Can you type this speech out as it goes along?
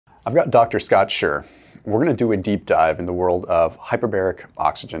I've got Dr. Scott Sherr. We're going to do a deep dive in the world of hyperbaric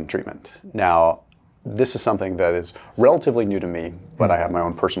oxygen treatment. Now, this is something that is relatively new to me, but I have my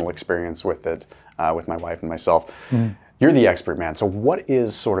own personal experience with it, with my wife and myself. You're the expert, man. So what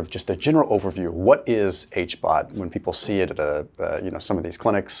is sort of just a general overview? What is HBOT when people see it at some of these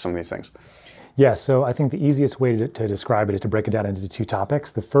clinics, some of these things? Yeah, so I think the easiest way to describe it is to break it down into two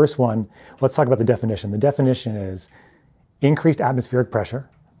topics. The first one, let's talk about the definition. The definition is increased atmospheric pressure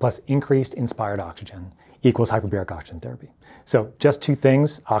plus increased inspired oxygen equals hyperbaric oxygen therapy. So just two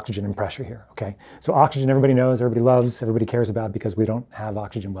things, oxygen and pressure here, okay? So oxygen everybody knows, everybody loves, everybody cares about because we don't have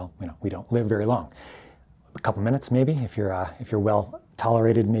oxygen, well, we don't live very long. A couple minutes maybe, if you're well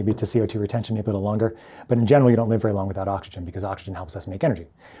tolerated, maybe to CO2 retention, maybe a little longer. But in general, you don't live very long without oxygen because oxygen helps us make energy.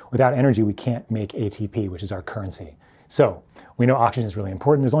 Without energy, we can't make ATP, which is our currency. So we know oxygen is really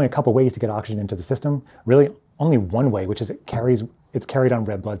important. There's only a couple ways to get oxygen into the system. Really, only one way, which is it's carried on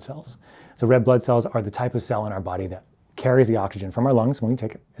red blood cells. So red blood cells are the type of cell in our body that carries the oxygen from our lungs when we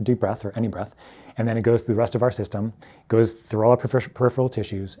take a deep breath or any breath, and then it goes through the rest of our system, goes through all our peripheral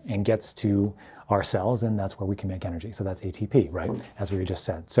tissues and gets to our cells, and that's where we can make energy. So that's ATP, right? As we just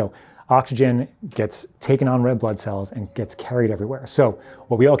said. So oxygen gets taken on red blood cells and gets carried everywhere. So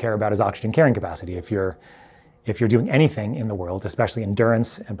what we all care about is oxygen carrying capacity. If you're doing anything in the world, especially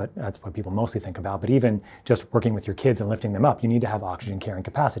endurance, but that's what people mostly think about, but even just working with your kids and lifting them up, you need to have oxygen carrying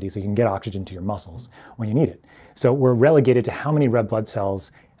capacity so you can get oxygen to your muscles when you need it. So we're relegated to how many red blood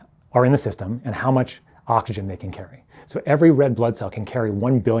cells are in the system and how much oxygen they can carry. So every red blood cell can carry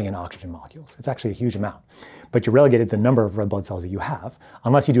 1 billion oxygen molecules. It's actually a huge amount. But you're relegated to the number of red blood cells that you have,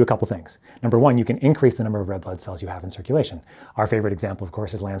 unless you do a couple things. Number one, you can increase the number of red blood cells you have in circulation. Our favorite example, of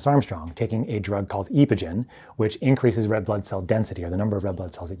course, is Lance Armstrong, taking a drug called Epogen, which increases red blood cell density, or the number of red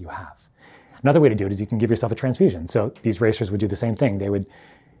blood cells that you have. Another way to do it is you can give yourself a transfusion. So these racers would do the same thing. They would,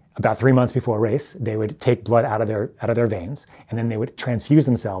 about 3 months before a race, they would take blood out of their veins, and then they would transfuse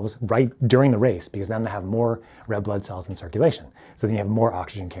themselves right during the race, because then they have more red blood cells in circulation. So then you have more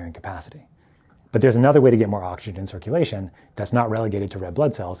oxygen carrying capacity. But there's another way to get more oxygen in circulation that's not relegated to red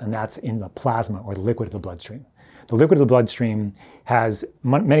blood cells, and that's in the plasma or the liquid of the bloodstream. The liquid of the bloodstream has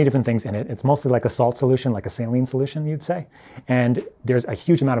many different things in it. It's mostly like a salt solution, like a saline solution, you'd say. And there's a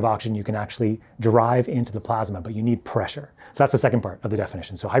huge amount of oxygen you can actually derive into the plasma, but you need pressure. So that's the second part of the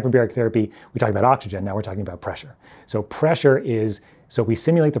definition. So hyperbaric therapy, we talk about oxygen, now we're talking about pressure. So pressure is, so we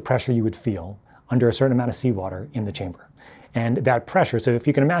simulate the pressure you would feel under a certain amount of seawater in the chamber. And that pressure, so if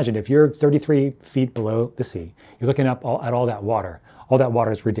you can imagine, if you're 33 feet below the sea, you're looking up at all that water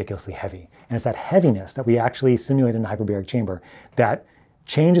is ridiculously heavy. And it's that heaviness that we actually simulate in a hyperbaric chamber that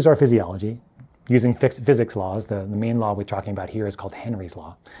changes our physiology using physics laws. The main law we're talking about here is called Henry's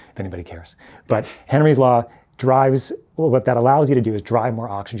law, if anybody cares. But Henry's law drives, well, what that allows you to do is drive more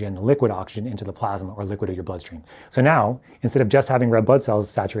oxygen, liquid oxygen, into the plasma or liquid of your bloodstream. So now, instead of just having red blood cells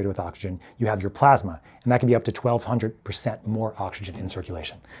saturated with oxygen, you have your plasma, and that can be up to 1,200% more oxygen in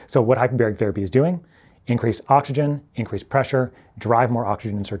circulation. So what hyperbaric therapy is doing, increase oxygen, increase pressure, drive more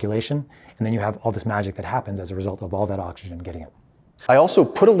oxygen in circulation, and then you have all this magic that happens as a result of all that oxygen getting it. I also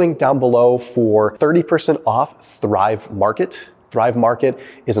put a link down below for 30% off Thrive Market. Thrive Market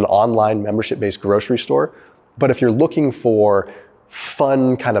is an online membership-based grocery store. But if you're looking for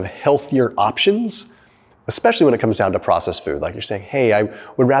fun, kind of healthier options, especially when it comes down to processed food, like you're saying, hey, I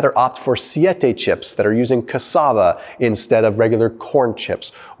would rather opt for siete chips that are using cassava instead of regular corn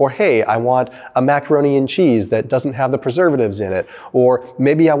chips. Or hey, I want a macaroni and cheese that doesn't have the preservatives in it. Or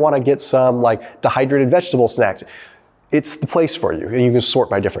maybe I want to get some like dehydrated vegetable snacks. It's the place for you. And you can sort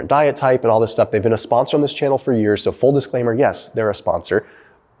by different diet type and all this stuff. They've been a sponsor on this channel for years. So full disclaimer, yes, they're a sponsor,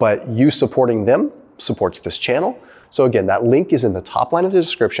 but you supporting them supports this channel. So again, that link is in the top line of the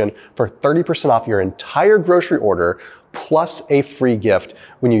description for 30% off your entire grocery order, plus a free gift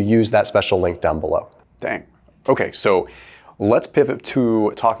when you use that special link down below. Dang. Okay, so let's pivot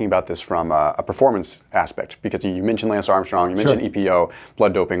to talking about this from a performance aspect, because you mentioned Lance Armstrong, you mentioned EPO,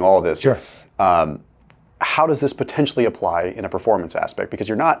 blood doping, all of this. Sure. How does this potentially apply in a performance aspect? Because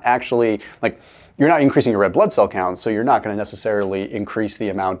you're not actually, you're not increasing your red blood cell count, so you're not going to necessarily increase the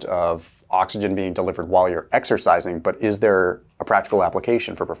amount of oxygen being delivered while you're exercising, but is there a practical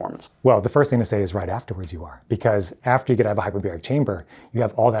application for performance? Well, the first thing to say is right afterwards you are, because after you get out of a hyperbaric chamber, you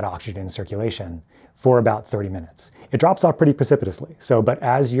have all that oxygen in circulation for about 30 minutes. It drops off pretty precipitously. So, but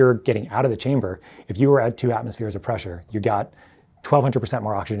as you're getting out of the chamber, if you were at 2 atmospheres of pressure, you got 1,200%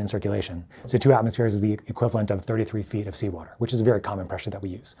 more oxygen in circulation. So 2 atmospheres is the equivalent of 33 feet of seawater, which is a very common pressure that we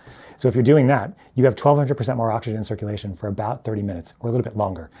use. So if you're doing that, you have 1,200% more oxygen in circulation for about 30 minutes or a little bit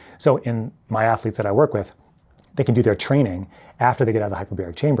longer. So in my athletes that I work with, they can do their training after they get out of the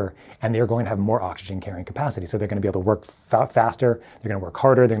hyperbaric chamber, and they're going to have more oxygen carrying capacity. So they're going to be able to work faster, they're going to work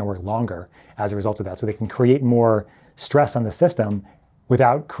harder, they're going to work longer as a result of that. So they can create more stress on the system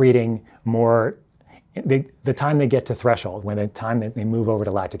without creating more. The time they get to threshold, when the time that they move over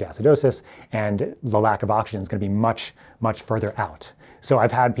to lactic acidosis and the lack of oxygen is going to be much, much further out. So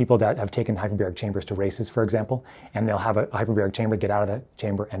I've had people that have taken hyperbaric chambers to races, for example, and they'll have a hyperbaric chamber, get out of the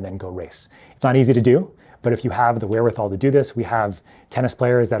chamber, and then go race. It's not easy to do, but if you have the wherewithal to do this, we have tennis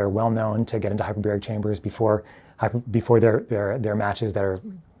players that are well known to get into hyperbaric chambers before their matches that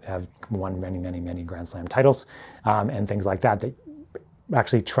have won many, many, many Grand Slam titles and things like that. They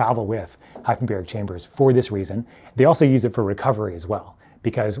actually travel with hyperbaric chambers for this reason. They also use it for recovery as well,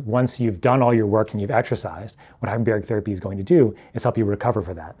 because once you've done all your work and you've exercised, what hyperbaric therapy is going to do is help you recover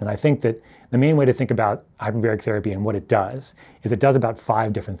for that. And I think that the main way to think about hyperbaric therapy and what it does is it does about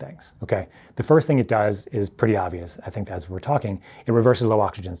 5 different things, okay? The first thing it does is pretty obvious, I think, as we're talking. It reverses low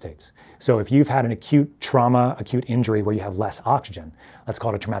oxygen states. So if you've had an acute trauma, acute injury where you have less oxygen, let's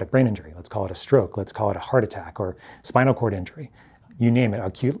call it a traumatic brain injury, let's call it a stroke, let's call it a heart attack or spinal cord injury, you name it,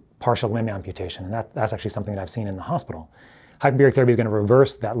 acute partial limb amputation, and that's actually something that I've seen in the hospital. Hyperbaric therapy is going to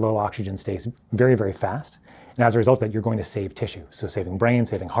reverse that low oxygen states very, very fast. And as a result of that, you're going to save tissue. So saving brain,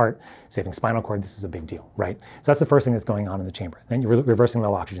 saving heart, saving spinal cord, this is a big deal, right? So that's the first thing that's going on in the chamber. Then you're reversing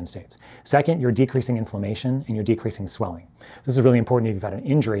low oxygen states. Second, you're decreasing inflammation and you're decreasing swelling. So this is really important if you've had an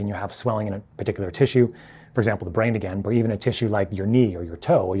injury and you have swelling in a particular tissue, for example, the brain again, but even a tissue like your knee or your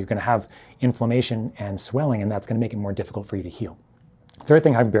toe, where you're going to have inflammation and swelling, and that's going to make it more difficult for you to heal. Third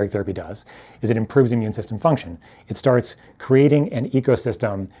thing hyperbaric therapy does is it improves immune system function. It starts creating an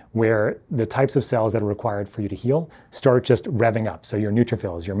ecosystem where the types of cells that are required for you to heal start just revving up. So your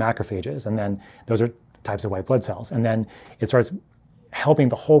neutrophils, your macrophages, and then those are types of white blood cells. And then it starts helping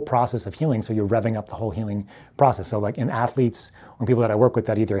the whole process of healing, so you're revving up the whole healing process. So like in athletes or people that I work with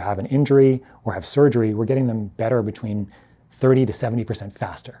that either have an injury or have surgery, we're getting them better between 30 to 70%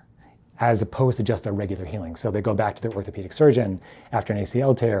 faster, as opposed to just a regular healing. So they go back to their orthopedic surgeon after an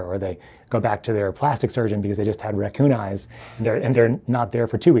ACL tear, or they go back to their plastic surgeon because they just had raccoon eyes, and they're not there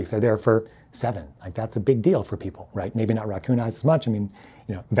for 2 weeks, they're there for 7. Like, that's a big deal for people, right? Maybe not raccoon eyes as much, I mean,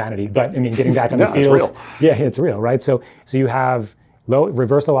 vanity, but I mean, getting back on the field. It's real. Yeah, it's real, right? So you have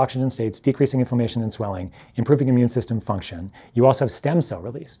reverse low oxygen states, decreasing inflammation and swelling, improving immune system function. You also have stem cell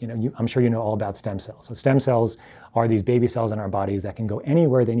release. I'm sure you know all about stem cells. So stem cells are these baby cells in our bodies that can go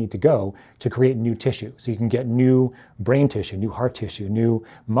anywhere they need to go to create new tissue. So you can get new brain tissue, new heart tissue, new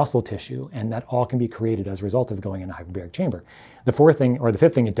muscle tissue, and that all can be created as a result of going in a hyperbaric chamber. The fourth thing, or the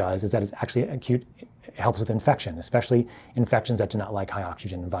fifth thing it does, is that it's actually acute. It helps with infection, especially infections that do not like high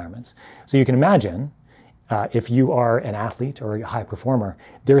oxygen environments. So you can imagine, if you are an athlete or a high performer,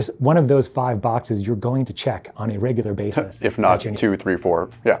 there's one of those 5 boxes you're going to check on a regular basis. If not 2, 3, 4,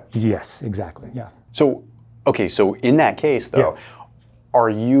 yeah. Yes, exactly, yeah. So, okay, so in that case though, are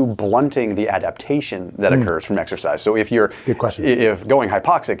you blunting the adaptation that occurs from exercise? So if Good question. If going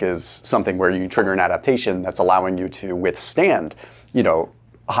hypoxic is something where you trigger an adaptation that's allowing you to withstand,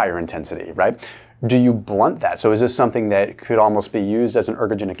 higher intensity, right? Do you blunt that? So is this something that could almost be used as an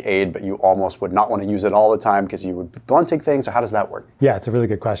ergogenic aid, but you almost would not want to use it all the time because you would be blunting things? Or how does that work? Yeah, it's a really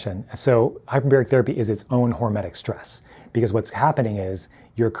good question. So hyperbaric therapy is its own hormetic stress, because what's happening is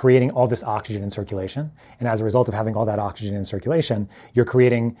you're creating all this oxygen in circulation. And as a result of having all that oxygen in circulation, you're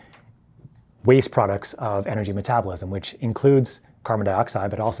creating waste products of energy metabolism, which includes carbon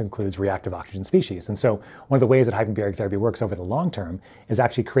dioxide, but also includes reactive oxygen species. And so one of the ways that hyperbaric therapy works over the long term is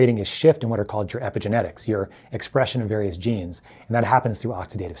actually creating a shift in what are called your epigenetics, your expression of various genes, and that happens through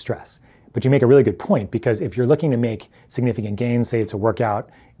oxidative stress. But you make a really good point, because if you're looking to make significant gains, say it's a workout,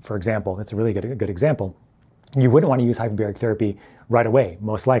 for example, it's a really good example, you wouldn't want to use hyperbaric therapy right away,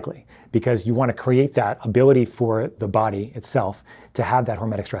 most likely, because you want to create that ability for the body itself to have that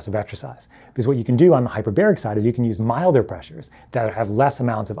hormetic stress of exercise. Because what you can do on the hyperbaric side is you can use milder pressures that have less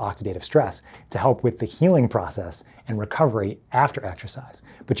amounts of oxidative stress to help with the healing process and recovery after exercise.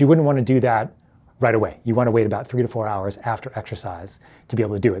 But you wouldn't want to do that right away. You want to wait about 3 to 4 hours after exercise to be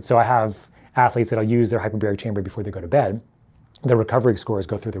able to do it. So I have athletes that'll use their hyperbaric chamber before they go to bed. Their recovery scores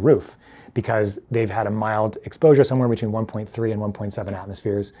go through the roof because they've had a mild exposure somewhere between 1.3 and 1.7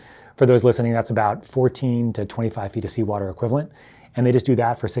 atmospheres. For those listening, that's about 14 to 25 feet of seawater equivalent. And they just do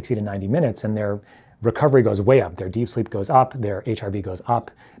that for 60 to 90 minutes, and their recovery goes way up. Their deep sleep goes up, their HRV goes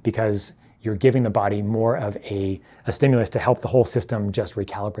up, because you're giving the body more of a stimulus to help the whole system just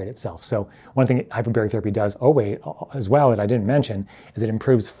recalibrate itself. So one thing hyperbaric therapy does as well that I didn't mention is it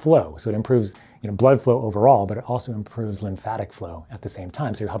improves flow. So it improves blood flow overall, but it also improves lymphatic flow at the same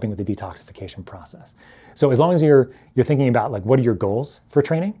time. So you're helping with the detoxification process. So as long as you're thinking about like, what are your goals for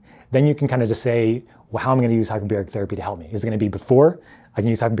training, then you can kind of just say, well, how am I going to use hyperbaric therapy to help me? Is it going to be before? I can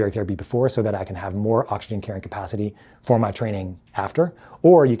use hyperbaric therapy before so that I can have more oxygen carrying capacity for my training after.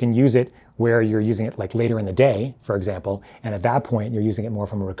 Or you can use it where you're using it like later in the day, for example, and at that point you're using it more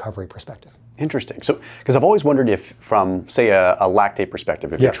from a recovery perspective. Interesting. So, because I've always wondered if from, say, a lactate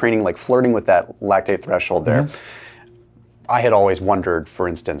perspective, if you're training, like flirting with that lactate threshold there, I had always wondered, for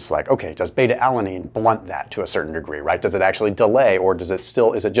instance, like, okay, does beta-alanine blunt that to a certain degree, right? Does it actually delay, or is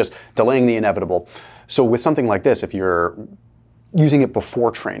it just delaying the inevitable? So with something like this, if you're using it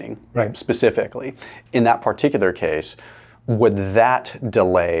before training, specifically, in that particular case, would that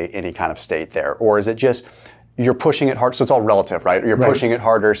delay any kind of state there? Or is it just, you're pushing it hard, so it's all relative, right? You're pushing it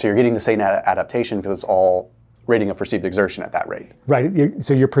harder, so you're getting the same adaptation because it's all rating of perceived exertion at that rate. Right,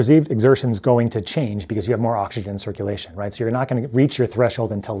 so your perceived exertion is going to change because you have more oxygen in circulation, right? So you're not going to reach your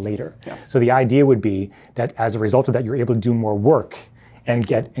threshold until later. So the idea would be that as a result of that, you're able to do more work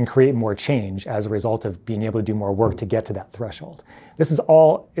and create more change as a result of being able to do more work to get to that threshold. This is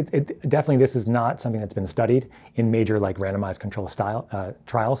all, definitely this is not something that's been studied in major like randomized control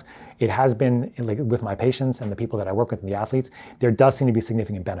trials. It has been like with my patients and the people that I work with and the athletes, there does seem to be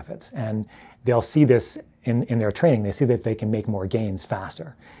significant benefits. And they'll see this in their training. They see that they can make more gains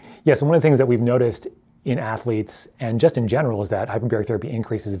faster. Yeah, so one of the things that we've noticed in athletes and just in general is that hyperbaric therapy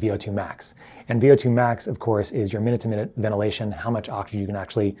increases VO2 max. And VO2 max, of course, is your minute-to-minute ventilation, how much oxygen you can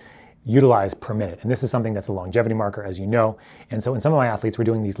actually utilize per minute. And this is something that's a longevity marker, as you know. And so in some of my athletes, we're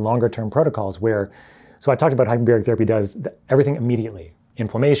doing these longer-term protocols where, so I talked about hyperbaric therapy does everything immediately.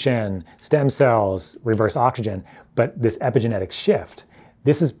 Inflammation, stem cells, reverse oxygen, but this epigenetic shift,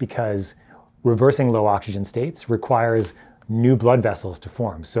 this is because reversing low oxygen states requires new blood vessels to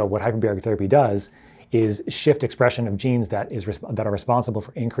form. So what hyperbaric therapy does is shift expression of genes that are responsible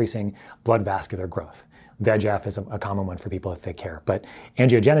for increasing blood vascular growth. VEGF is a common one for people if they care. But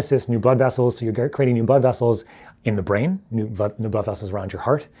angiogenesis, new blood vessels, so you're creating new blood vessels in the brain, new blood vessels around your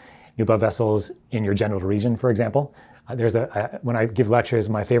heart, new blood vessels in your genital region, for example. When I give lectures,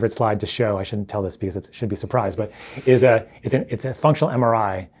 my favorite slide to show, I shouldn't tell this because it should be a surprise, but it's a functional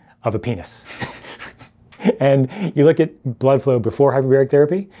MRI of a penis. And you look at blood flow before hyperbaric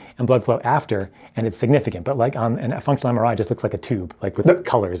therapy and blood flow after, and it's significant. But like and a functional MRI just looks like a tube, like with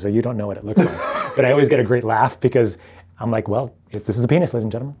colors, so you don't know what it looks like. But I always get a great laugh because I'm like, well, this is a penis, ladies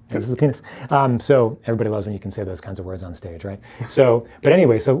and gentlemen. This is a penis. So everybody loves when you can say those kinds of words on stage, right? So, but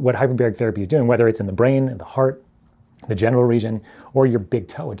anyway, so what hyperbaric therapy is doing, whether it's in the brain, the heart, the genital region, or your big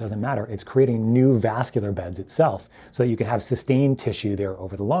toe, it doesn't matter. It's creating new vascular beds itself so that you can have sustained tissue there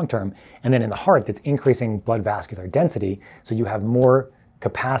over the long term. And then in the heart, it's increasing blood vascular density so you have more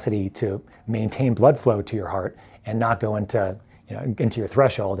capacity to maintain blood flow to your heart and not go into your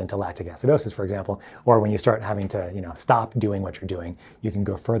threshold, into lactic acidosis, for example, or when you start having to stop doing what you're doing, you can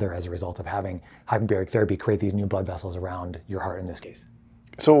go further as a result of having hyperbaric therapy create these new blood vessels around your heart in this case.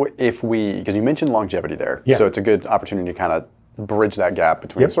 So because you mentioned longevity there, so it's a good opportunity to kind of bridge that gap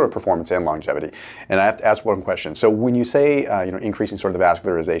between sort of performance and longevity. And I have to ask one question. So when you say increasing sort of the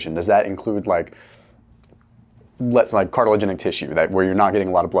vascularization, does that include like cartilagenic tissue where you're not getting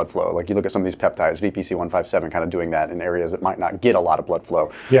a lot of blood flow? Like you look at some of these peptides, VPC-157, kind of doing that in areas that might not get a lot of blood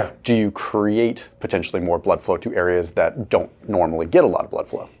flow. Yeah. Do you create potentially more blood flow to areas that don't normally get a lot of blood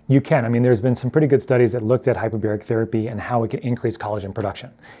flow? You can. I mean, there's been some pretty good studies that looked at hyperbaric therapy and how it can increase collagen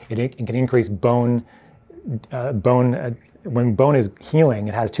production. It can increase bone. When bone is healing,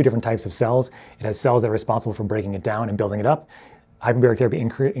 it has two different types of cells. It has cells that are responsible for breaking it down and building it up. Hyperbaric therapy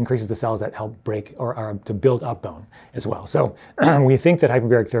increases the cells that help break or to build up bone as well. So we think that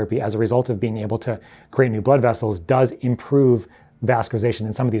hyperbaric therapy, as a result of being able to create new blood vessels, does improve vascularization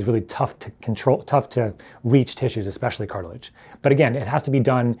in some of these really tough to reach tissues, especially cartilage. But again, it has to be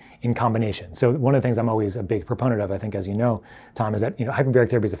done in combination. So one of the things I'm always a big proponent of, I think, as you know, Tom, is that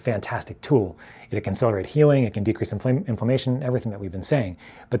hyperbaric therapy is a fantastic tool. It can accelerate healing, it can decrease inflammation, everything that we've been saying.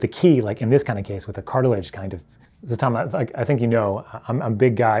 But the key, like in this kind of case with a cartilage kind of, so Tom, I think I'm a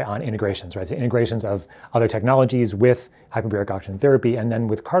big guy on integrations, right? So integrations of other technologies with hyperbaric oxygen therapy, and then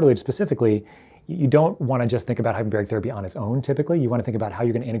with cartilage specifically, you don't want to just think about hyperbaric therapy on its own typically. You want to think about how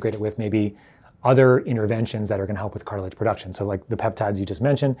you're going to integrate it with maybe other interventions that are going to help with cartilage production. So like the peptides you just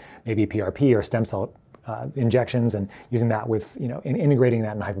mentioned, maybe PRP or stem cell injections, and using that with, and integrating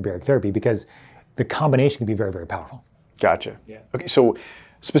that in hyperbaric therapy, because the combination can be very, very powerful. Gotcha. Yeah. Okay, so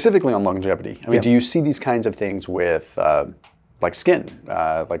specifically on longevity, I mean, do you see these kinds of things with like skin,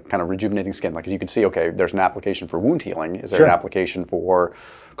 like kind of rejuvenating skin. Like as you can see, okay, there's an application for wound healing. Is there Sure. an application for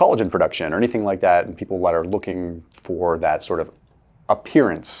collagen production or anything like that? And people that are looking for that sort of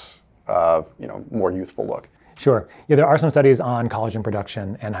appearance of, more youthful look. Sure. Yeah, there are some studies on collagen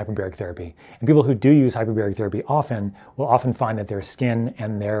production and hyperbaric therapy. And people who do use hyperbaric therapy will often find that their skin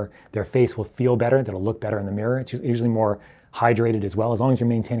and their face will feel better, that'll look better in the mirror. It's usually more hydrated as well. As long as you're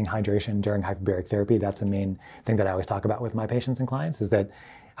maintaining hydration during hyperbaric therapy, that's the main thing that I always talk about with my patients and clients, is that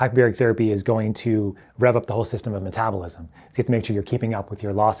hyperbaric therapy is going to rev up the whole system of metabolism. So you have to make sure you're keeping up with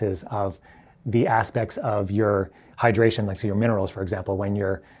your losses of the aspects of your hydration, like so your minerals, for example. When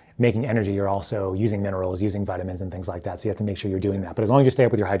you're making energy, you're also using minerals, using vitamins and things like that. So you have to make sure you're doing that. But as long as you stay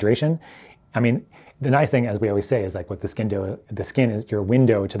up with your hydration, I mean, the nice thing, as we always say, is like what the skin is your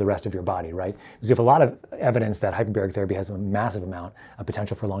window to the rest of your body, right? Because you have a lot of evidence that hyperbaric therapy has a massive amount of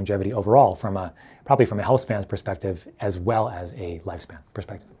potential for longevity overall, probably from a health span perspective as well as a lifespan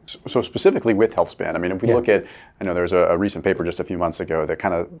perspective. So specifically with Healthspan, I mean, if we look at, I know there was a recent paper just a few months ago that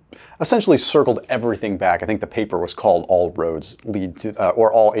kind of essentially circled everything back. I think the paper was called All Roads Lead to,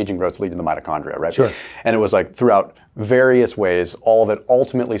 or All Aging Roads Lead to the Mitochondria, right? Sure. And it was like throughout various ways, all of it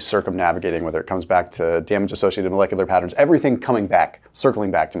ultimately circumnavigating, whether it comes back to damage-associated molecular patterns, everything coming back,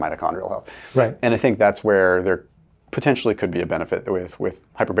 circling back to mitochondrial health. Right. And I think that's where there potentially could be a benefit with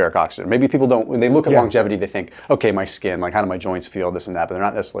hyperbaric oxygen. Maybe people don't, when they look at longevity, they think, okay, my skin, like how do my joints feel, this and that, but they're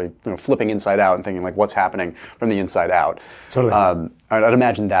not necessarily flipping inside out and thinking like what's happening from the inside out. Totally. I'd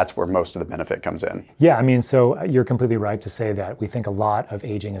imagine that's where most of the benefit comes in. Yeah, I mean, so you're completely right to say that we think a lot of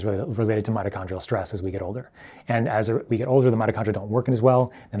aging is related to mitochondrial stress as we get older. And as we get older, the mitochondria don't work as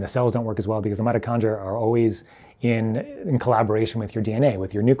well, and the cells don't work as well because the mitochondria are always in collaboration with your DNA,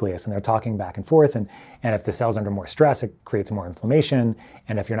 with your nucleus, and they're talking back and forth. And if the cell's under more stress, it creates more inflammation.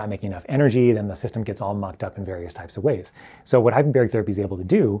 And if you're not making enough energy, then the system gets all mucked up in various types of ways. So what hyperbaric therapy is able to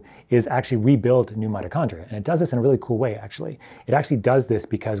do is actually rebuild new mitochondria. And it does this in a really cool way, actually. It actually does this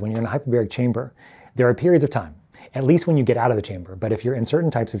because when you're in a hyperbaric chamber, there are periods of time, at least when you get out of the chamber. But if you're in certain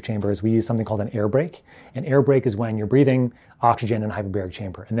types of chambers, we use something called an air break. An air break is when you're breathing oxygen in a hyperbaric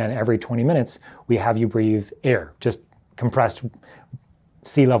chamber. And then every 20 minutes, we have you breathe air, just compressed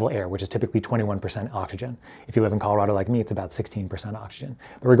sea level air, which is typically 21% oxygen. If you live in Colorado like me, it's about 16% oxygen.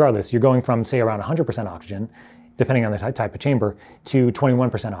 But regardless, you're going from, say, around 100% oxygen, depending on the type of chamber, to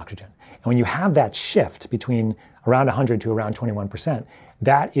 21% oxygen. And when you have that shift between around 100 to around 21%,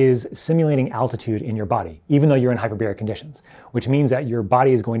 that is simulating altitude in your body, even though you're in hyperbaric conditions, which means that your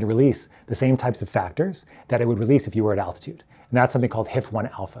body is going to release the same types of factors that it would release if you were at altitude. And that's something called HIF-1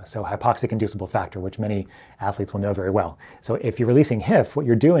 alpha, so hypoxic inducible factor, which many athletes will know very well. So if you're releasing HIF, what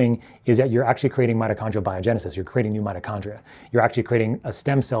you're doing is that you're actually creating mitochondrial biogenesis. You're creating new mitochondria. You're actually creating a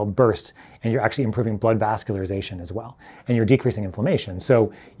stem cell burst, and you're actually improving blood vascularization as well. And you're decreasing inflammation.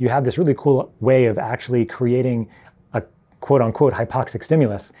 So you have this really cool way of actually creating a quote-unquote hypoxic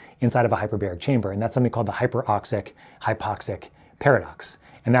stimulus inside of a hyperbaric chamber. And that's something called the hyperoxic-hypoxic paradox.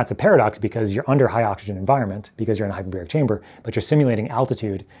 And that's a paradox because you're under high oxygen environment because you're in a hyperbaric chamber, but you're simulating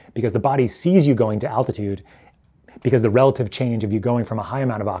altitude because the body sees you going to altitude because the relative change of you going from a high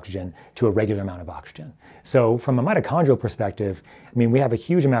amount of oxygen to a regular amount of oxygen. So from a mitochondrial perspective, I mean, we have a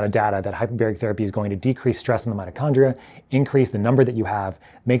huge amount of data that hyperbaric therapy is going to decrease stress in the mitochondria, increase the number that you have,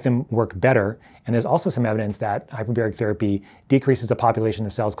 make them work better. And there's also some evidence that hyperbaric therapy decreases a population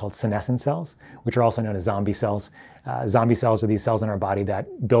of cells called senescent cells, which are also known as zombie cells. Zombie cells are these cells in our body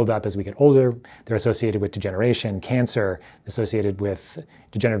that build up as we get older. They're associated with degeneration, cancer, associated with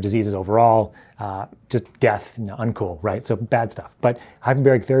degenerative diseases overall, just death, uncool, right? So bad stuff. But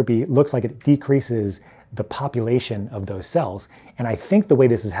hyperbaric therapy looks like it decreases the population of those cells. And I think the way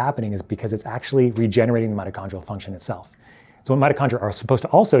this is happening is because it's actually regenerating the mitochondrial function itself. So what mitochondria are supposed to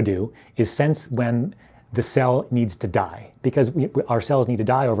also do is sense when the cell needs to die, because our cells need to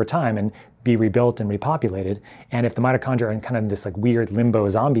die over time and be rebuilt and repopulated. And if the mitochondria are in kind of this like weird limbo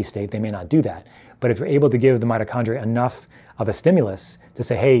zombie state, they may not do that. But if you're able to give the mitochondria enough of a stimulus to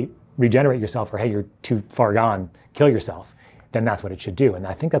say, hey, regenerate yourself, or hey, you're too far gone, kill yourself, then that's what it should do. And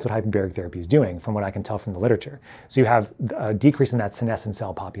I think that's what hyperbaric therapy is doing from what I can tell from the literature. So you have a decrease in that senescent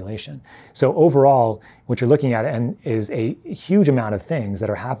cell population. So overall, what you're looking at is a huge amount of things that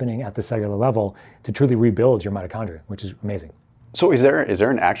are happening at the cellular level to truly rebuild your mitochondria, which is amazing. So is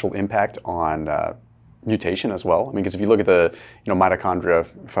there an actual impact on mutation as well? I mean, because if you look at the mitochondria,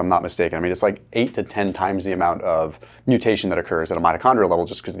 if I'm not mistaken, I mean, it's like 8 to 10 times the amount of mutation that occurs at a mitochondrial level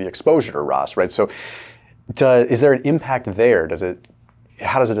just because of the exposure to ROS, right? So is there an impact there? Does it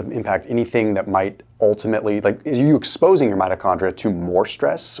how does it impact anything that might ultimately, like, are you exposing your mitochondria to more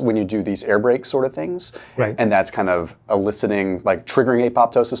stress when you do these air break sort of things? Right. And that's kind of eliciting, like triggering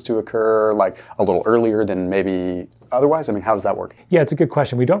apoptosis to occur like a little earlier than maybe otherwise? I mean, how does that work? Yeah, it's a good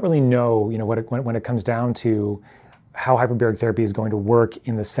question. We don't really know, when it comes down to how hyperbaric therapy is going to work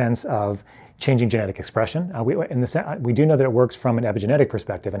in the sense of changing genetic expression. We do know that it works from an epigenetic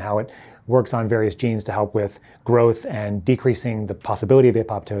perspective and how it works on various genes to help with growth and decreasing the possibility of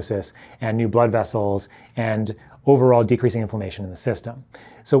apoptosis and new blood vessels and overall decreasing inflammation in the system.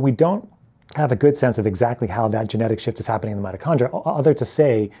 So we don't have a good sense of exactly how that genetic shift is happening in the mitochondria, other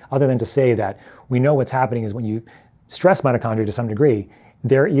than to say that we know what's happening is when you stress mitochondria to some degree,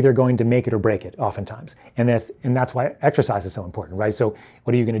 they're either going to make it or break it oftentimes. And that's why exercise is so important, right? So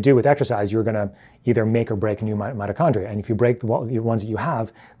what are you going to do with exercise? You're going to either make or break new mitochondria. And if you break the ones that you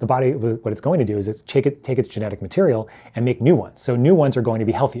have, the body, what it's going to do is it's take its genetic material and make new ones. So new ones are going to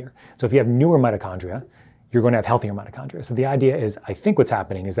be healthier. So if you have newer mitochondria, you're going to have healthier mitochondria. So the idea is, I think what's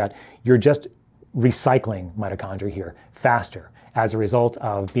happening is that you're just recycling mitochondria here faster as a result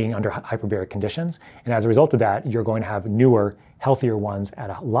of being under hyperbaric conditions. And as a result of that, you're going to have newer, healthier ones at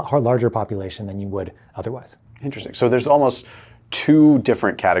a larger population than you would otherwise. Interesting. So there's almost two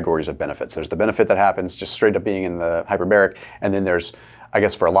different categories of benefits. There's the benefit that happens just straight up being in the hyperbaric, and then there's, I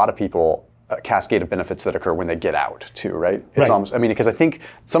guess for a lot of people, a cascade of benefits that occur when they get out too, right? It's almost, I mean, because I think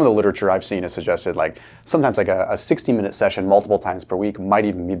some of the literature I've seen has suggested like sometimes like a 60-minute session multiple times per week might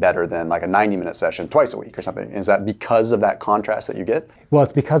even be better than like a 90-minute session twice a week or something. Is that because of that contrast that you get? Well,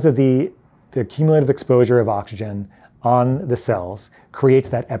 it's because of the cumulative exposure of oxygen on the cells creates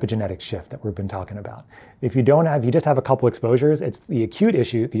that epigenetic shift that we've been talking about. If you just have a couple exposures, it's the acute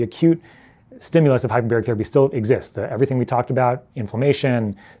issue, the acute stimulus of hyperbaric therapy still exists. Everything we talked about,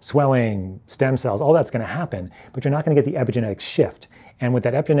 inflammation, swelling, stem cells, all that's going to happen, but you're not going to get the epigenetic shift. And with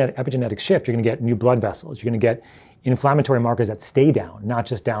that epigenetic shift, you're going to get new blood vessels. You're going to get inflammatory markers that stay down, not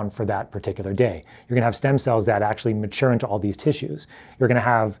just down for that particular day. You're going to have stem cells that actually mature into all these tissues. You're going to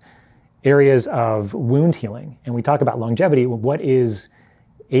have areas of wound healing. And we talk about longevity. What is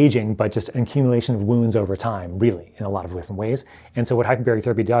aging, but just an accumulation of wounds over time, really, in a lot of different ways. And so what hyperbaric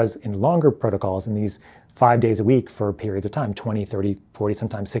therapy does in longer protocols, in these 5 days a week for periods of time, 20, 30, 40,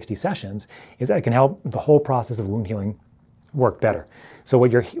 sometimes 60 sessions, is that it can help the whole process of wound healing work better. So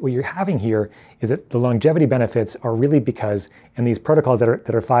what you're having here is that the longevity benefits are really because, and these protocols that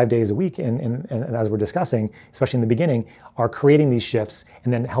are 5 days a week, and as we're discussing, especially in the beginning, are creating these shifts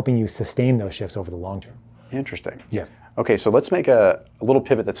and then helping you sustain those shifts over the long term. Interesting. Yeah. Okay, so let's make a little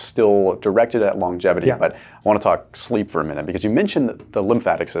pivot that's still directed at longevity, but I want to talk sleep for a minute because you mentioned the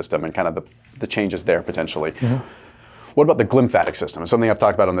lymphatic system and kind of the changes there potentially. Mm-hmm. What about the glymphatic system? It's something I've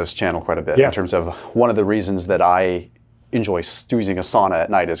talked about on this channel quite a bit in terms of one of the reasons that I enjoy using a sauna at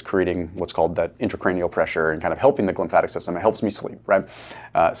night is creating what's called that intracranial pressure and kind of helping the glymphatic system. It helps me sleep, right?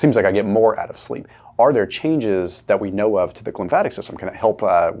 Seems like I get more out of sleep. Are there changes that we know of to the glymphatic system? Can it help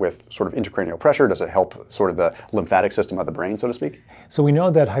with sort of intracranial pressure? Does it help sort of the lymphatic system of the brain, so to speak? So we know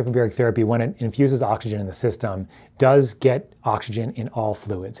that hyperbaric therapy, when it infuses oxygen in the system, does get oxygen in all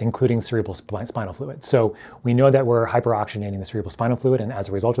fluids, including cerebral spinal fluid. So we know that we're hyperoxygenating the cerebral spinal fluid, and as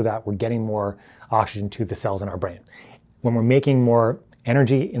a result of that, we're getting more oxygen to the cells in our brain. When we're making more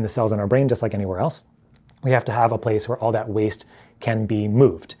energy in the cells in our brain, just like anywhere else, we have to have a place where all that waste can be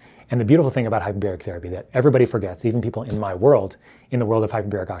moved. And the beautiful thing about hyperbaric therapy that everybody forgets, even people in my world, in the world of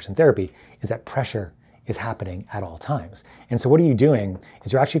hyperbaric oxygen therapy, is that pressure is happening at all times. And so what are you doing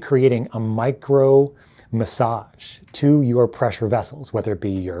is you're actually creating a micro massage to your pressure vessels, whether it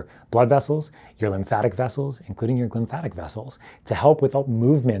be your blood vessels, your lymphatic vessels, including your glymphatic vessels, to help with the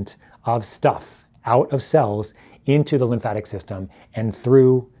movement of stuff out of cells into the lymphatic system and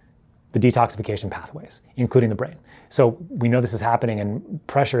through the detoxification pathways, including the brain. So we know this is happening, and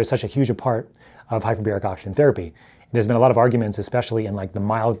pressure is such a huge part of hyperbaric oxygen therapy. There's been a lot of arguments, especially in like the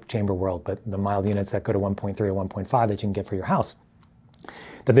mild chamber world, but the mild units that go to 1.3 or 1.5 that you can get for your house,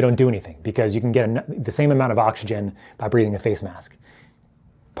 that they don't do anything because you can get the same amount of oxygen by breathing a face mask.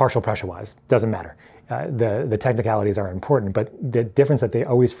 Partial pressure-wise, doesn't matter. The technicalities are important, but the difference that they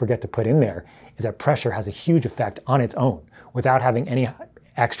always forget to put in there is that pressure has a huge effect on its own without having any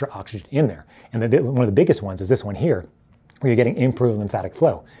extra oxygen in there. And one of the biggest ones is this one here, where you're getting improved lymphatic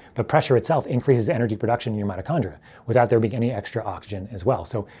flow. But pressure itself increases energy production in your mitochondria without there being any extra oxygen as well.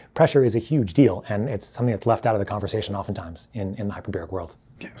 So pressure is a huge deal, and it's something that's left out of the conversation oftentimes in the hyperbaric world.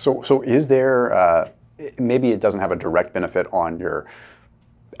 So is there, maybe it doesn't have a direct benefit on your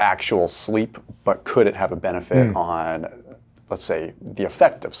actual sleep, but could it have a benefit on let's say, the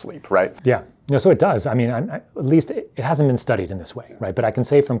effect of sleep, right? Yeah, no, so it does. I mean, at least it hasn't been studied in this way, right? But I can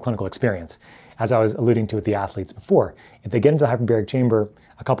say from clinical experience, as I was alluding to with the athletes before, if they get into the hyperbaric chamber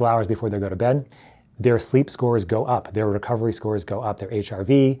a couple hours before they go to bed, their sleep scores go up, their recovery scores go up, their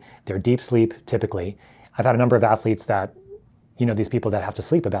HRV, their deep sleep, typically. I've had a number of athletes that, these people that have to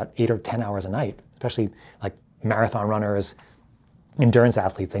sleep about 8 or 10 hours a night, especially like marathon runners, endurance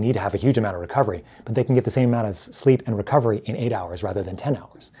athletes, they need to have a huge amount of recovery, but they can get the same amount of sleep and recovery in 8 hours rather than 10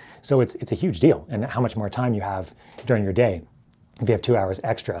 hours. So it's a huge deal. And how much more time you have during your day, if you have 2 hours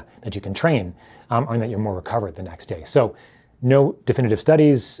extra that you can train, or that you're more recovered the next day. So no definitive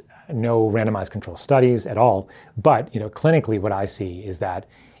studies, no randomized control studies at all. But clinically what I see is that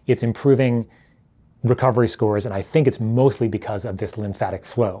it's improving recovery scores, and I think it's mostly because of this lymphatic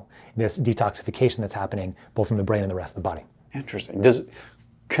flow, this detoxification that's happening both from the brain and the rest of the body. Interesting.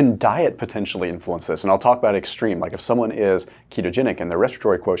 Can diet potentially influence this? And I'll talk about extreme, like if someone is ketogenic and their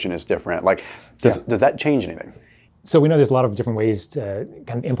respiratory quotient is different, like does that change anything? So we know there's a lot of different ways to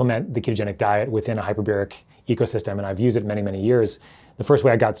kind of implement the ketogenic diet within a hyperbaric ecosystem, and I've used it many, many years. The first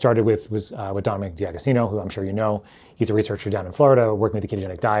way I got started with was with Dominic D'Agostino, who I'm sure you know. He's a researcher down in Florida, working with the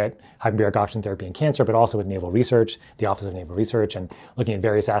ketogenic diet, hyperbaric oxygen therapy in cancer, but also with Naval Research, the Office of Naval Research, and looking at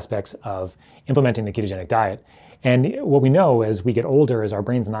various aspects of implementing the ketogenic diet. And what we know as we get older is our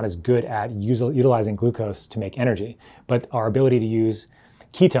brain's not as good at utilizing glucose to make energy, but our ability to use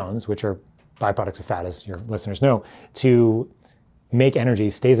ketones, which are byproducts of fat, as your listeners know, to make energy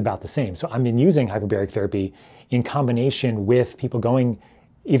stays about the same. So I've been using hyperbaric therapy in combination with people going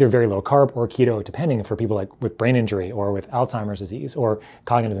either very low carb or keto, depending, for people like with brain injury or with Alzheimer's disease or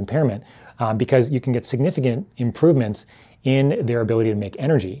cognitive impairment, because you can get significant improvements in their ability to make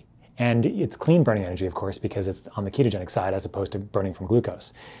energy. And it's clean burning energy, of course, because it's on the ketogenic side as opposed to burning from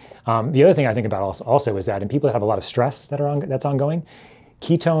glucose. The other thing I think about also is that in people that have a lot of stress that's ongoing,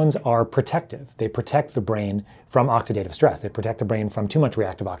 ketones are protective. They protect the brain from oxidative stress. They protect the brain from too much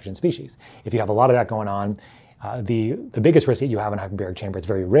reactive oxygen species. If you have a lot of that going on, the biggest risk that you have in a hyperbaric chamber, it's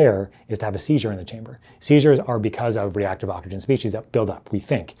very rare, is to have a seizure in the chamber. Seizures are because of reactive oxygen species that build up, we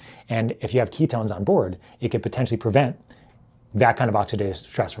think. And if you have ketones on board, it could potentially prevent that kind of oxidative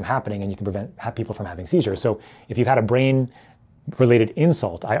stress from happening, and you can prevent people from having seizures. So if you've had a brain-related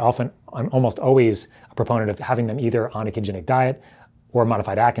insult, I'm almost always a proponent of having them either on a ketogenic diet or a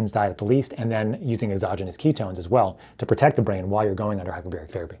modified Atkins diet at the least, and then using exogenous ketones as well to protect the brain while you're going under hyperbaric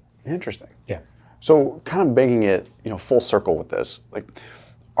therapy. Interesting. Yeah. So kind of making it full circle with this, like,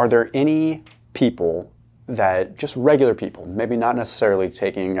 are there any people that, just regular people, maybe not necessarily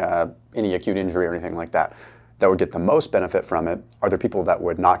taking any acute injury or anything like that, that would get the most benefit from it? Are there people that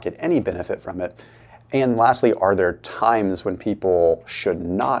would not get any benefit from it? And lastly, are there times when people should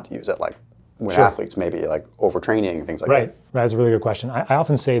not use it, like when athletes maybe like overtraining, things like that? Right, that's a really good question. I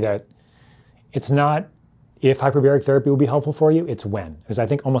often say that it's not if hyperbaric therapy will be helpful for you, it's when. Because I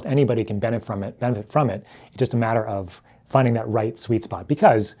think almost anybody can benefit from it. It's just a matter of finding that right sweet spot.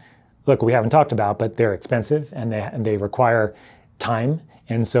 Because, look, we haven't talked about, but they're expensive and they require time.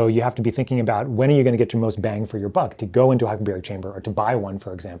 And so you have to be thinking about when are you going to get your most bang for your buck to go into a hyperbaric chamber or to buy one,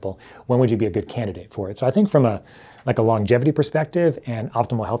 for example. When would you be a good candidate for it? So I think from a longevity perspective and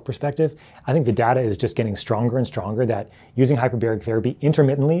optimal health perspective, I think the data is just getting stronger and stronger that using hyperbaric therapy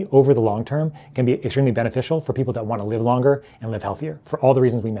intermittently over the long term can be extremely beneficial for people that want to live longer and live healthier for all the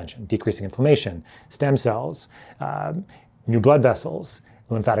reasons we mentioned: decreasing inflammation, stem cells, new blood vessels,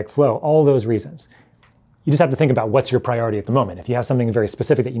 lymphatic flow, all those reasons. You just have to think about what's your priority at the moment. If you have something very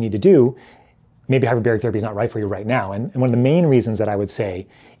specific that you need to do, maybe hyperbaric therapy is not right for you right now. And one of the main reasons that I would say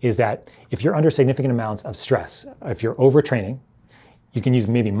is that if you're under significant amounts of stress, if you're overtraining, you can use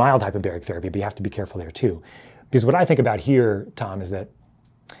maybe mild hyperbaric therapy, but you have to be careful there too. Because what I think about here, Tom, is that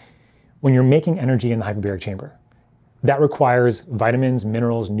when you're making energy in the hyperbaric chamber, that requires vitamins,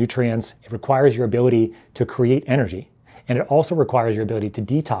 minerals, nutrients. It requires your ability to create energy. And it also requires your ability to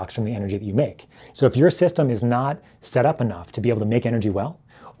detox from the energy that you make. So if your system is not set up enough to be able to make energy well,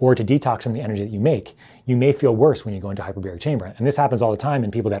 or to detox from the energy that you make, you may feel worse when you go into a hyperbaric chamber. And this happens all the time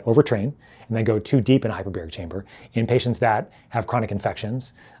in people that overtrain and they go too deep in a hyperbaric chamber, in patients that have chronic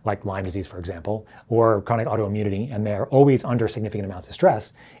infections, like Lyme disease, for example, or chronic autoimmunity, and they're always under significant amounts of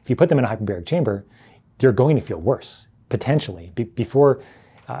stress. If you put them in a hyperbaric chamber, they're going to feel worse, potentially. When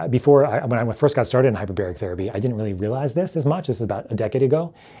I first got started in hyperbaric therapy, I didn't really realize this as much. This is about a decade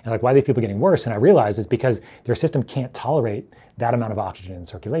ago. And like, why are these people getting worse? And I realized it's because their system can't tolerate that amount of oxygen in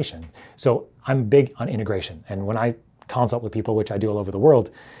circulation. So I'm big on integration. And when I consult with people, which I do all over the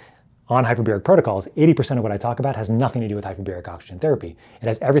world, on hyperbaric protocols, 80% of what I talk about has nothing to do with hyperbaric oxygen therapy. It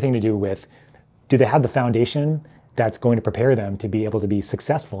has everything to do with, do they have the foundation that's going to prepare them to be able to be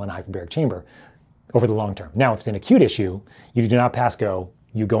successful in a hyperbaric chamber over the long term. Now, if it's an acute issue, you do not pass go,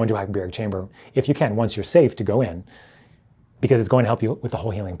 you go into a hyperbaric chamber, if you can, once you're safe to go in, because it's going to help you with the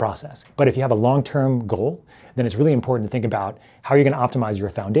whole healing process. But if you have a long-term goal, then it's really important to think about how you're going to optimize your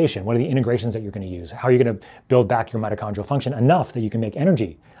foundation. What are the integrations that you're going to use? How are you going to build back your mitochondrial function enough that you can make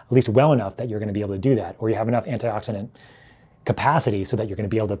energy, at least well enough that you're going to be able to do that, or you have enough antioxidant capacity so that you're going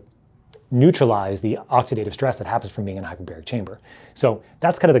to be able to neutralize the oxidative stress that happens from being in a hyperbaric chamber. So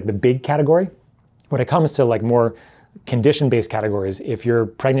that's kind of like the big category. When it comes to like more condition-based categories, if you're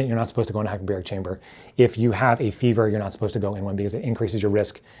pregnant, you're not supposed to go in a hyperbaric chamber. If you have a fever, you're not supposed to go in one because it increases your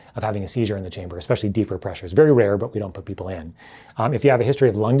risk of having a seizure in the chamber, especially deeper pressures. Very rare, but we don't put people in. If you have a history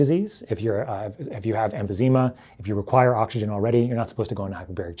of lung disease, if you have emphysema, if you require oxygen already, you're not supposed to go in a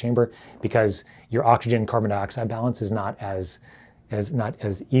hyperbaric chamber because your oxygen carbon dioxide balance is not as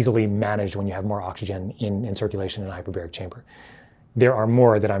easily managed when you have more oxygen in circulation in a hyperbaric chamber. There are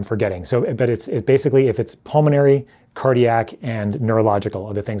more that I'm forgetting. So, but it's basically, if it's pulmonary, cardiac, and neurological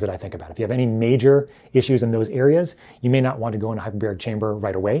are the things that I think about. If you have any major issues in those areas, you may not want to go in a hyperbaric chamber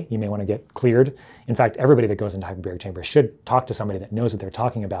right away. You may want to get cleared. In fact, everybody that goes into hyperbaric chamber should talk to somebody that knows what they're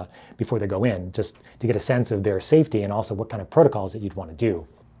talking about before they go in, just to get a sense of their safety and also what kind of protocols that you'd want to do.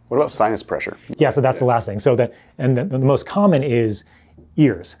 What about sinus pressure? Yeah, so that's the last thing. So the most common is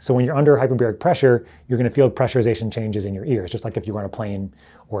ears. So when you're under hyperbaric pressure, you're going to feel pressurization changes in your ears, just like if you were on a plane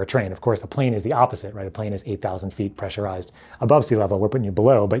or a train. Of course, a plane is the opposite, right? A plane is 8,000 feet pressurized above sea level. We're putting you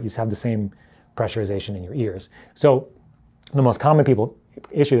below, but you have the same pressurization in your ears. So the most common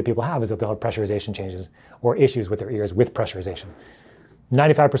issue that people have is that they'll have pressurization changes or issues with their ears with pressurization.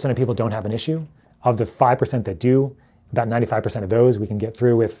 95% of people don't have an issue. Of the 5% that do, about 95% of those we can get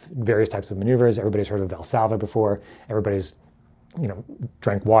through with various types of maneuvers. Everybody's heard of Valsalva before. Everybody's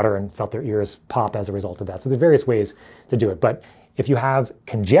drank water and felt their ears pop as a result of that. So there's various ways to do it. But if you have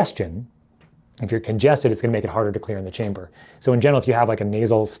congestion, if you're congested, it's going to make it harder to clear in the chamber. So in general, if you have like a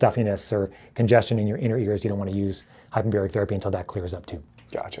nasal stuffiness or congestion in your inner ears, you don't want to use hyperbaric therapy until that clears up too.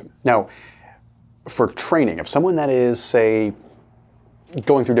 Gotcha. Now, for training, if someone that is, say,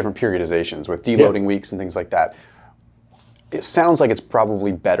 going through different periodizations with deloading weeks and things like that, it sounds like it's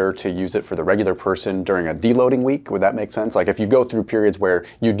probably better to use it for the regular person during a deloading week. Would that make sense? Like if you go through periods where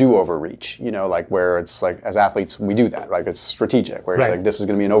you do overreach, like where it's like, as athletes, we do that, right? It's strategic, where it's like, this is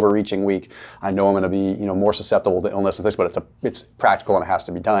going to be an overreaching week. I know I'm going to be, more susceptible to illness and this, but it's practical and it has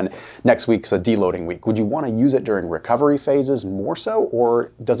to be done. Next week's a deloading week. Would you want to use it during recovery phases more so,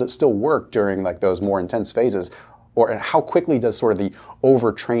 or does it still work during like those more intense phases? Or how quickly does sort of the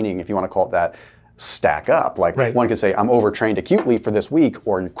overtraining, if you want to call it that, stack up? Like one could say, I'm overtrained acutely for this week,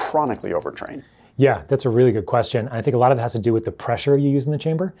 or you chronically overtrain. Yeah, that's a really good question. I think a lot of it has to do with the pressure you use in the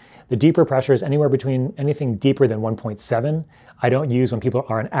chamber. The deeper pressure is anywhere between anything deeper than 1.7. I don't use when people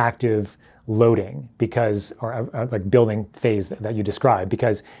are in active loading or like building phase that you described,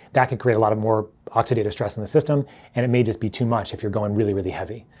 because that can create a lot of more oxidative stress in the system, and it may just be too much if you're going really, really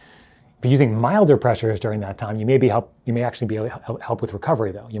heavy. If you're using milder pressures during that time, you may actually be able to help with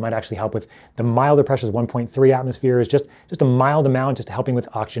recovery though. You might actually help with the milder pressures, 1.3 atmospheres, just a mild amount, just helping with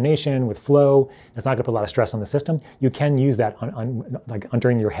oxygenation, with flow. It's not gonna put a lot of stress on the system. You can use that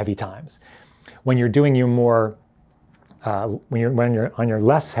during your heavy times. When you're doing your more, when you're on your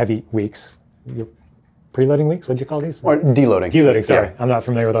less heavy weeks, your preloading weeks, what do you call these? Or deloading. Deloading, sorry. Yeah. I'm not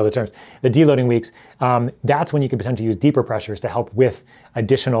familiar with other terms. The deloading weeks, that's when you could potentially use deeper pressures to help with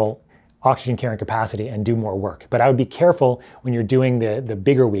additional oxygen carrying capacity and do more work. But I would be careful when you're doing the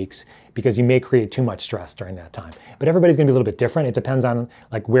bigger weeks, because you may create too much stress during that time. But everybody's gonna be a little bit different. It depends on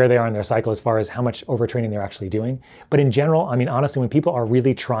like where they are in their cycle as far as how much overtraining they're actually doing. But in general, I mean, honestly, when people are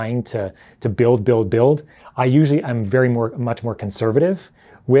really trying to build, I'm much more conservative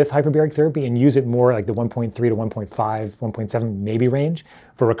with hyperbaric therapy and use it more like the 1.3 to 1.5, 1.7 maybe range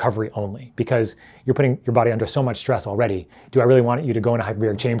for recovery only, because you're putting your body under so much stress already. Do I really want you to go in a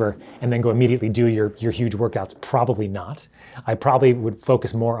hyperbaric chamber and then go immediately do your huge workouts? Probably not. I probably would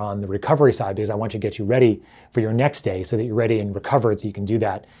focus more on the recovery side, because I want to get you ready for your next day so that you're ready and recovered so you can do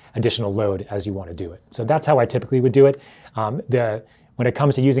that additional load as you want to do it. So that's how I typically would do it. When it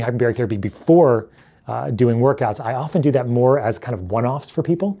comes to using hyperbaric therapy before doing workouts, I often do that more as kind of one-offs for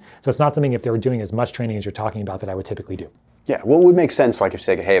people. So it's not something, if they were doing as much training as you're talking about, that I would typically do. Yeah, what would make sense, like if you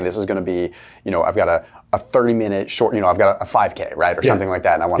say, hey, this is going to be, I've got a 30-minute short, I've got a 5K, right, or something like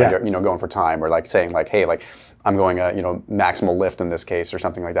that, and I want to go, going for time, or like saying like, hey, like I'm going maximal lift in this case, or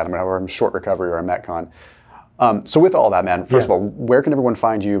something like that. I'm going to have a short recovery or a Metcon. So with all that, man, first of all, where can everyone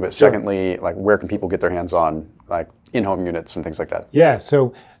find you? But secondly, like where can people get their hands on like in-home units and things like that? Yeah,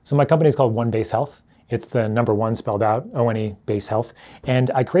 so my company is called OneBase Health. It's the number one spelled out, ONE Base Health. And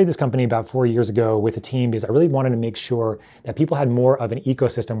I created this company about 4 years ago with a team because I really wanted to make sure that people had more of an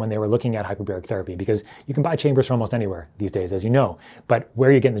ecosystem when they were looking at hyperbaric therapy, because you can buy chambers from almost anywhere these days, as you know. But where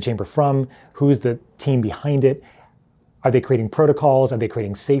are you getting the chamber from? Who's the team behind it? Are they creating protocols? Are they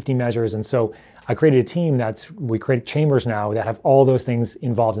creating safety measures? And so I created a team we create chambers now that have all those things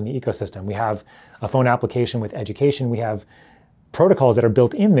involved in the ecosystem. We have a phone application with education. We have protocols that are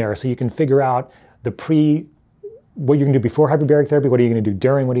built in there so you can figure out what you're gonna do before hyperbaric therapy, what are you gonna do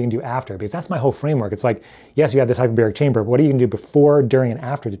during, what are you gonna do after? Because that's my whole framework. It's like, yes, you have this hyperbaric chamber, but what are you gonna do before, during, and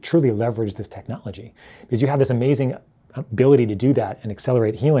after to truly leverage this technology? Because you have this amazing ability to do that and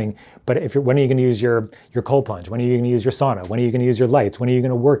accelerate healing, but when are you gonna use your cold plunge? When are you gonna use your sauna? When are you gonna use your lights? When are you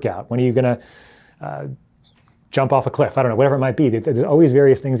gonna work out? When are you gonna jump off a cliff? I don't know, whatever it might be. There's always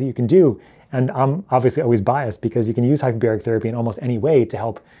various things that you can do. And I'm obviously always biased because you can use hyperbaric therapy in almost any way to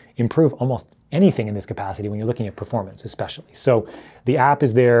help improve almost anything in this capacity when you're looking at performance, especially. So the app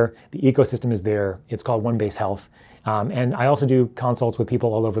is there, the ecosystem is there. It's called OneBase Health. And I also do consults with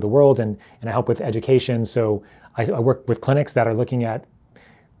people all over the world, and I help with education. So I work with clinics that are looking at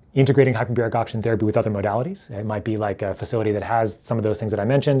integrating hyperbaric oxygen therapy with other modalities. It might be like a facility that has some of those things that I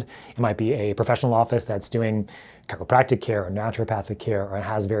mentioned. It might be a professional office that's doing chiropractic care or naturopathic care, or it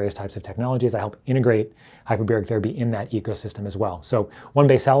has various types of technologies. I help integrate hyperbaric therapy in that ecosystem as well. So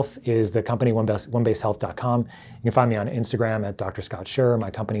OneBase Health is the company, onebasehealth.com. You can find me on Instagram at Dr. Scott Sherr.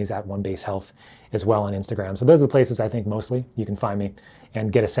 My company is at OneBase Health as well on Instagram. So those are the places I think mostly you can find me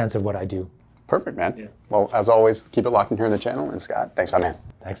and get a sense of what I do. Perfect, man. Yeah. Well, as always, keep it locked in here on the channel. And Scott, thanks, my man.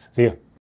 Thanks. See you.